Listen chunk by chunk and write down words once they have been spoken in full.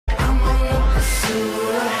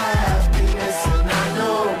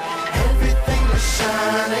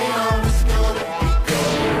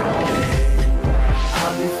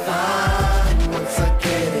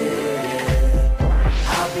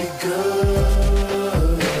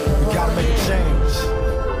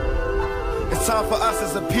time for us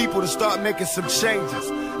as a people to start making some changes.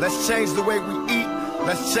 Let's change the way we eat,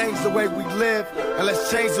 let's change the way we live, and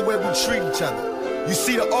let's change the way we treat each other. You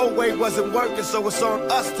see, the old way wasn't working, so it's on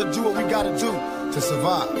us to do what we gotta do to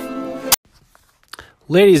survive.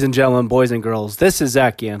 Ladies and gentlemen, boys and girls, this is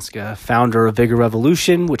Zach Ganska, founder of Vigor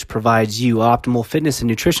Revolution, which provides you optimal fitness and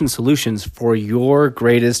nutrition solutions for your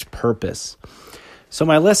greatest purpose. So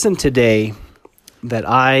my lesson today that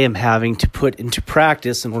I am having to put into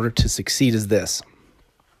practice in order to succeed is this.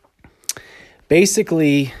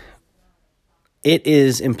 Basically, it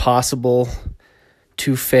is impossible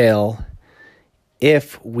to fail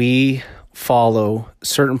if we follow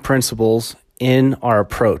certain principles in our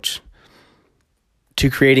approach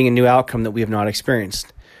to creating a new outcome that we have not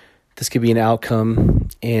experienced. This could be an outcome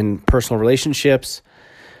in personal relationships.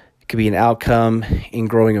 It could be an outcome in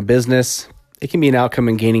growing a business. It can be an outcome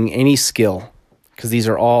in gaining any skill, because these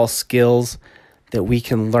are all skills that we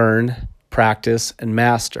can learn, practice, and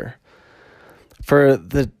master. For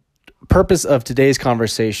the purpose of today's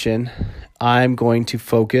conversation, I'm going to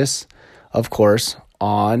focus, of course,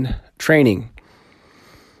 on training.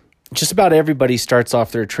 Just about everybody starts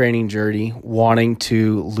off their training journey wanting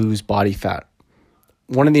to lose body fat.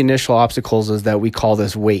 One of the initial obstacles is that we call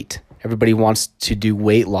this weight. Everybody wants to do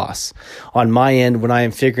weight loss. On my end, when I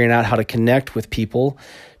am figuring out how to connect with people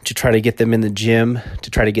to try to get them in the gym, to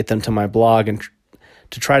try to get them to my blog, and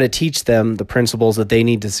to try to teach them the principles that they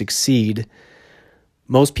need to succeed,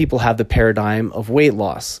 most people have the paradigm of weight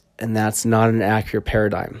loss, and that's not an accurate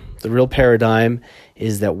paradigm. The real paradigm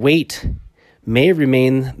is that weight may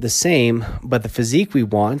remain the same, but the physique we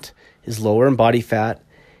want is lower in body fat,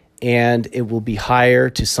 and it will be higher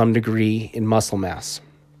to some degree in muscle mass.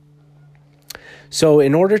 So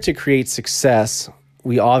in order to create success,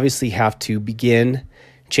 we obviously have to begin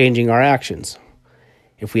changing our actions.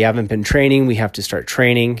 If we haven't been training, we have to start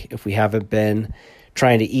training. If we haven't been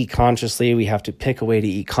trying to eat consciously, we have to pick a way to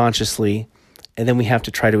eat consciously. And then we have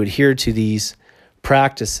to try to adhere to these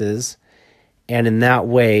practices. And in that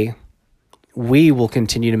way, we will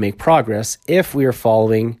continue to make progress if we are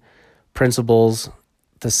following principles,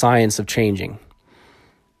 the science of changing.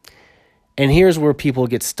 And here's where people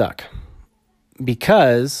get stuck.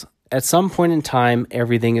 Because at some point in time,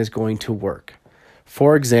 everything is going to work.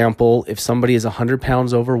 For example, if somebody is 100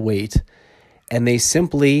 pounds overweight and they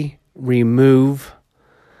simply remove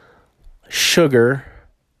sugar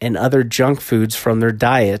and other junk foods from their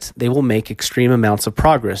diet, they will make extreme amounts of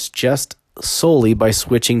progress just solely by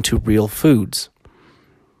switching to real foods.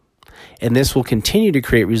 And this will continue to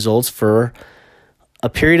create results for a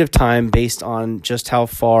period of time based on just how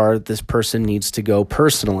far this person needs to go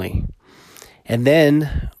personally. And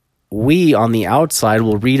then we on the outside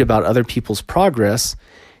will read about other people's progress,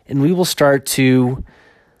 and we will start to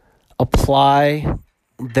apply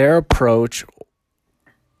their approach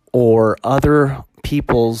or other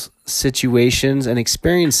people's situations and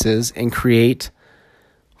experiences and create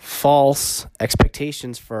false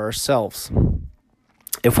expectations for ourselves.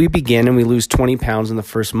 If we begin and we lose 20 pounds in the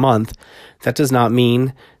first month, that does not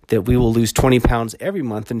mean that we will lose 20 pounds every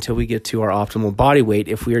month until we get to our optimal body weight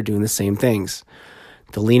if we are doing the same things.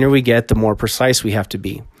 The leaner we get, the more precise we have to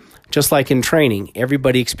be. Just like in training,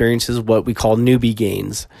 everybody experiences what we call newbie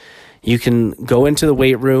gains. You can go into the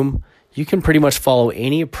weight room, you can pretty much follow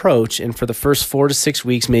any approach, and for the first 4 to 6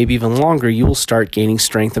 weeks, maybe even longer, you will start gaining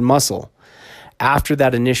strength and muscle. After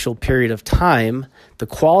that initial period of time, the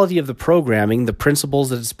quality of the programming, the principles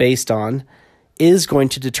that it's based on, is going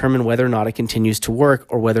to determine whether or not it continues to work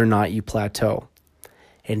or whether or not you plateau.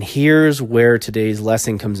 And here's where today's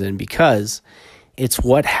lesson comes in, because it's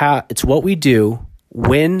what we do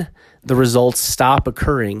when the results stop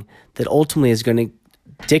occurring that ultimately is going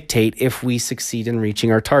to dictate if we succeed in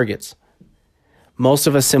reaching our targets. Most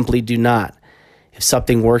of us simply do not. If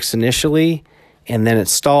something works initially and then it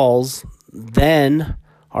stalls, then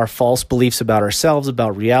our false beliefs about ourselves,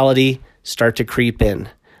 about reality, start to creep in.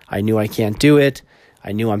 I knew I can't do it.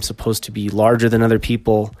 I knew I'm supposed to be larger than other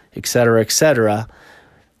people, etc., etc.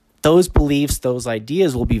 Those beliefs, those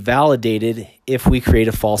ideas will be validated if we create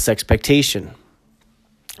a false expectation.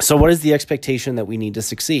 So what is the expectation that we need to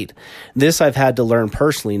succeed? This I've had to learn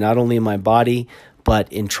personally, not only in my body,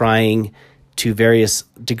 but in trying to various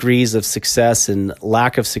degrees of success and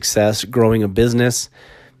lack of success, growing a business,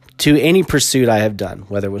 to any pursuit I have done,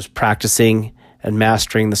 whether it was practicing and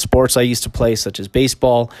mastering the sports I used to play, such as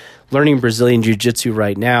baseball, learning Brazilian Jiu-Jitsu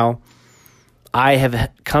right now. I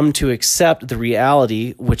have come to accept the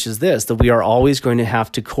reality, which is this, that we are always going to have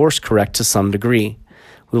to course correct to some degree.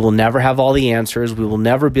 We will never have all the answers. We will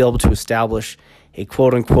never be able to establish a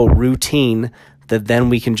quote-unquote routine that then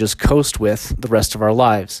we can just coast with the rest of our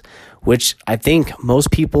lives, which I think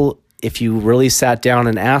most people, if you really sat down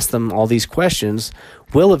and asked them all these questions,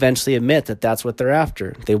 will eventually admit that that's what they're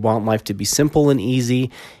after. They want life to be simple and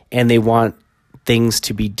easy, and they want things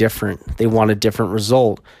to be different. They want a different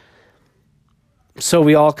result. So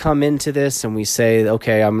we all come into this and we say,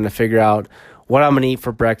 okay, I'm going to figure out what I'm going to eat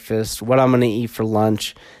for breakfast, what I'm going to eat for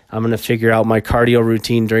lunch. I'm going to figure out my cardio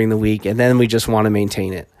routine during the week, and then we just want to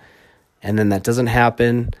maintain it. And then that doesn't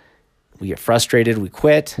happen. We get frustrated, we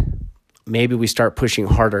quit. Maybe we start pushing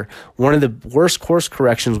harder. One of the worst course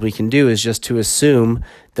corrections we can do is just to assume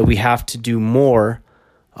that we have to do more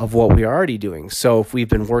of what we are already doing. So if we've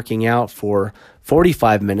been working out for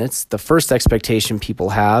 45 minutes, the first expectation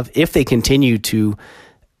people have, if they continue to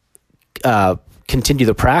continue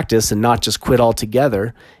the practice and not just quit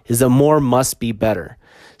altogether, is that more must be better.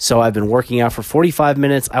 So I've been working out for 45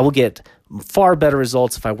 minutes. I will get far better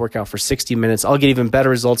results if I work out for 60 minutes. I'll get even better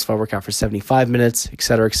results if I work out for 75 minutes, et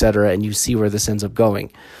cetera, and you see where this ends up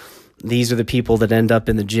going. These are the people that end up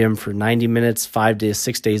in the gym for 90 minutes, 5 to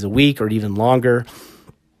 6 days a week, or even longer.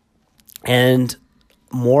 And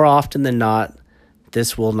more often than not,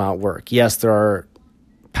 this will not work. Yes, there are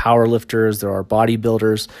power lifters, there are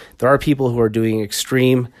bodybuilders, there are people who are doing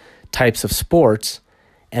extreme types of sports,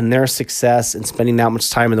 and their success in spending that much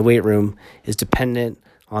time in the weight room is dependent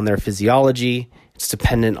on their physiology. It's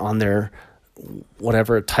dependent on their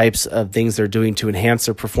whatever types of things they're doing to enhance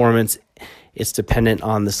their performance. It's dependent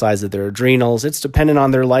on the size of their adrenals. It's dependent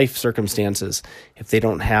on their life circumstances. If they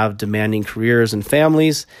don't have demanding careers and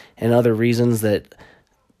families and other reasons that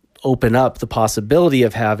open up the possibility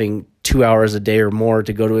of having 2 hours a day or more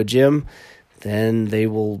to go to a gym, then they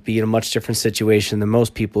will be in a much different situation than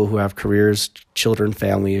most people who have careers, children,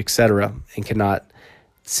 family, etc., and cannot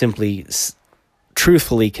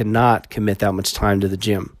truthfully cannot commit that much time to the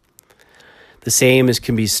gym. The same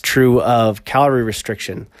can be true of calorie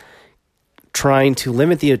restriction. Trying to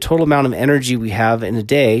limit the total amount of energy we have in a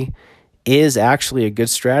day is actually a good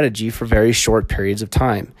strategy for very short periods of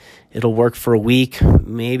time. It'll work for a week,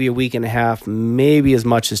 maybe a week and a half, maybe as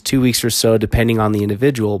much as 2 weeks or so, depending on the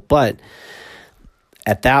individual. But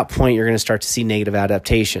at that point, you're going to start to see negative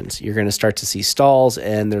adaptations. You're going to start to see stalls,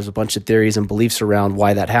 and there's a bunch of theories and beliefs around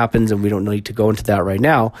why that happens, and we don't need to go into that right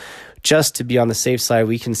now. Just to be on the safe side,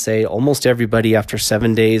 we can say almost everybody after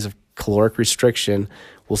 7 days of caloric restriction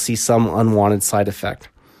will see some unwanted side effect.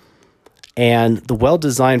 And the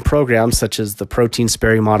well-designed programs, such as the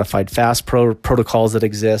protein-sparing modified fast protocols that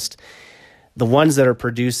exist, the ones that are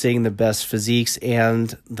producing the best physiques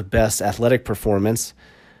and the best athletic performance,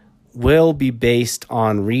 will be based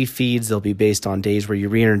on refeeds. They'll be based on days where you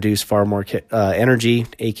reintroduce far more energy,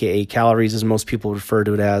 aka calories, as most people refer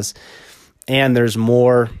to it as. And there's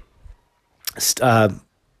more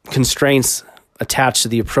constraints attached to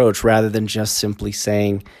the approach rather than just simply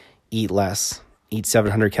saying, eat less, eat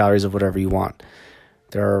 700 calories of whatever you want.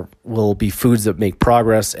 There will be foods that make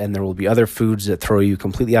progress, and there will be other foods that throw you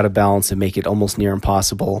completely out of balance and make it almost near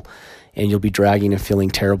impossible, and you'll be dragging and feeling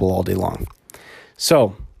terrible all day long.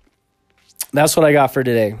 So that's what I got for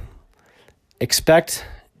today. Expect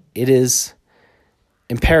it is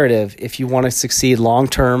imperative, if you want to succeed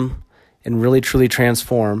long-term and really truly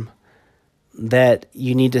transform, that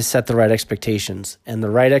you need to set the right expectations. And the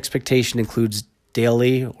right expectation includes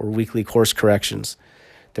daily or weekly course corrections.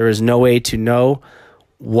 There is no way to know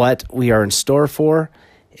what we are in store for.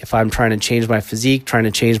 If I'm trying to change my physique, trying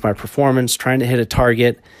to change my performance, trying to hit a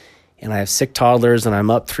target, and I have sick toddlers and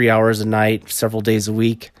I'm up 3 hours a night, several days a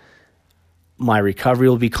week, my recovery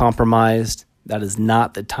will be compromised. That is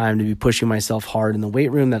not the time to be pushing myself hard in the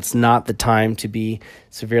weight room. That's not the time to be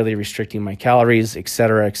severely restricting my calories, et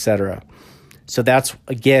cetera, et cetera. So that's,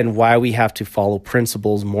 again, why we have to follow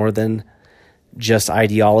principles more than just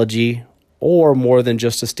ideology or more than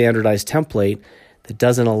just a standardized template that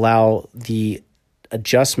doesn't allow the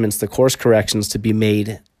adjustments, the course corrections to be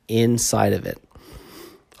made inside of it.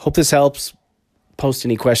 Hope this helps. Post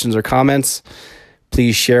any questions or comments.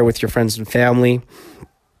 Please share with your friends and family.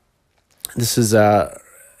 This is an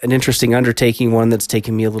interesting undertaking, one that's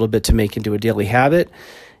taken me a little bit to make into a daily habit.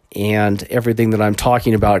 And everything that I'm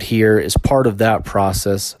talking about here is part of that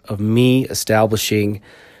process of me establishing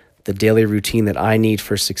the daily routine that I need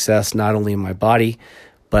for success, not only in my body,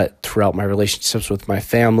 but throughout my relationships with my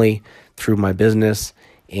family, through my business,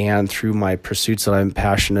 and through my pursuits that I'm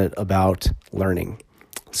passionate about learning.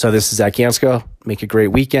 So this is Zach Gansko. Make a great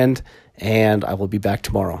weekend, and I will be back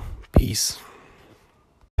tomorrow. Peace.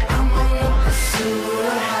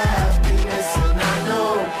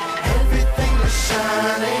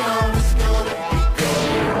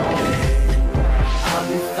 I'll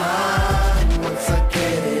be fine once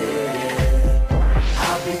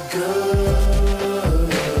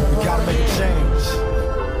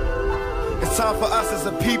time for us as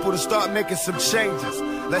a people to start making some changes.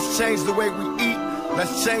 Let's change the way we eat,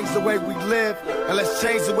 let's change the way we live, and let's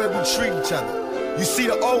change the way we treat each other. You see,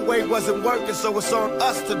 the old way wasn't working, so it's on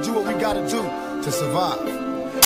us to do what we gotta do to survive.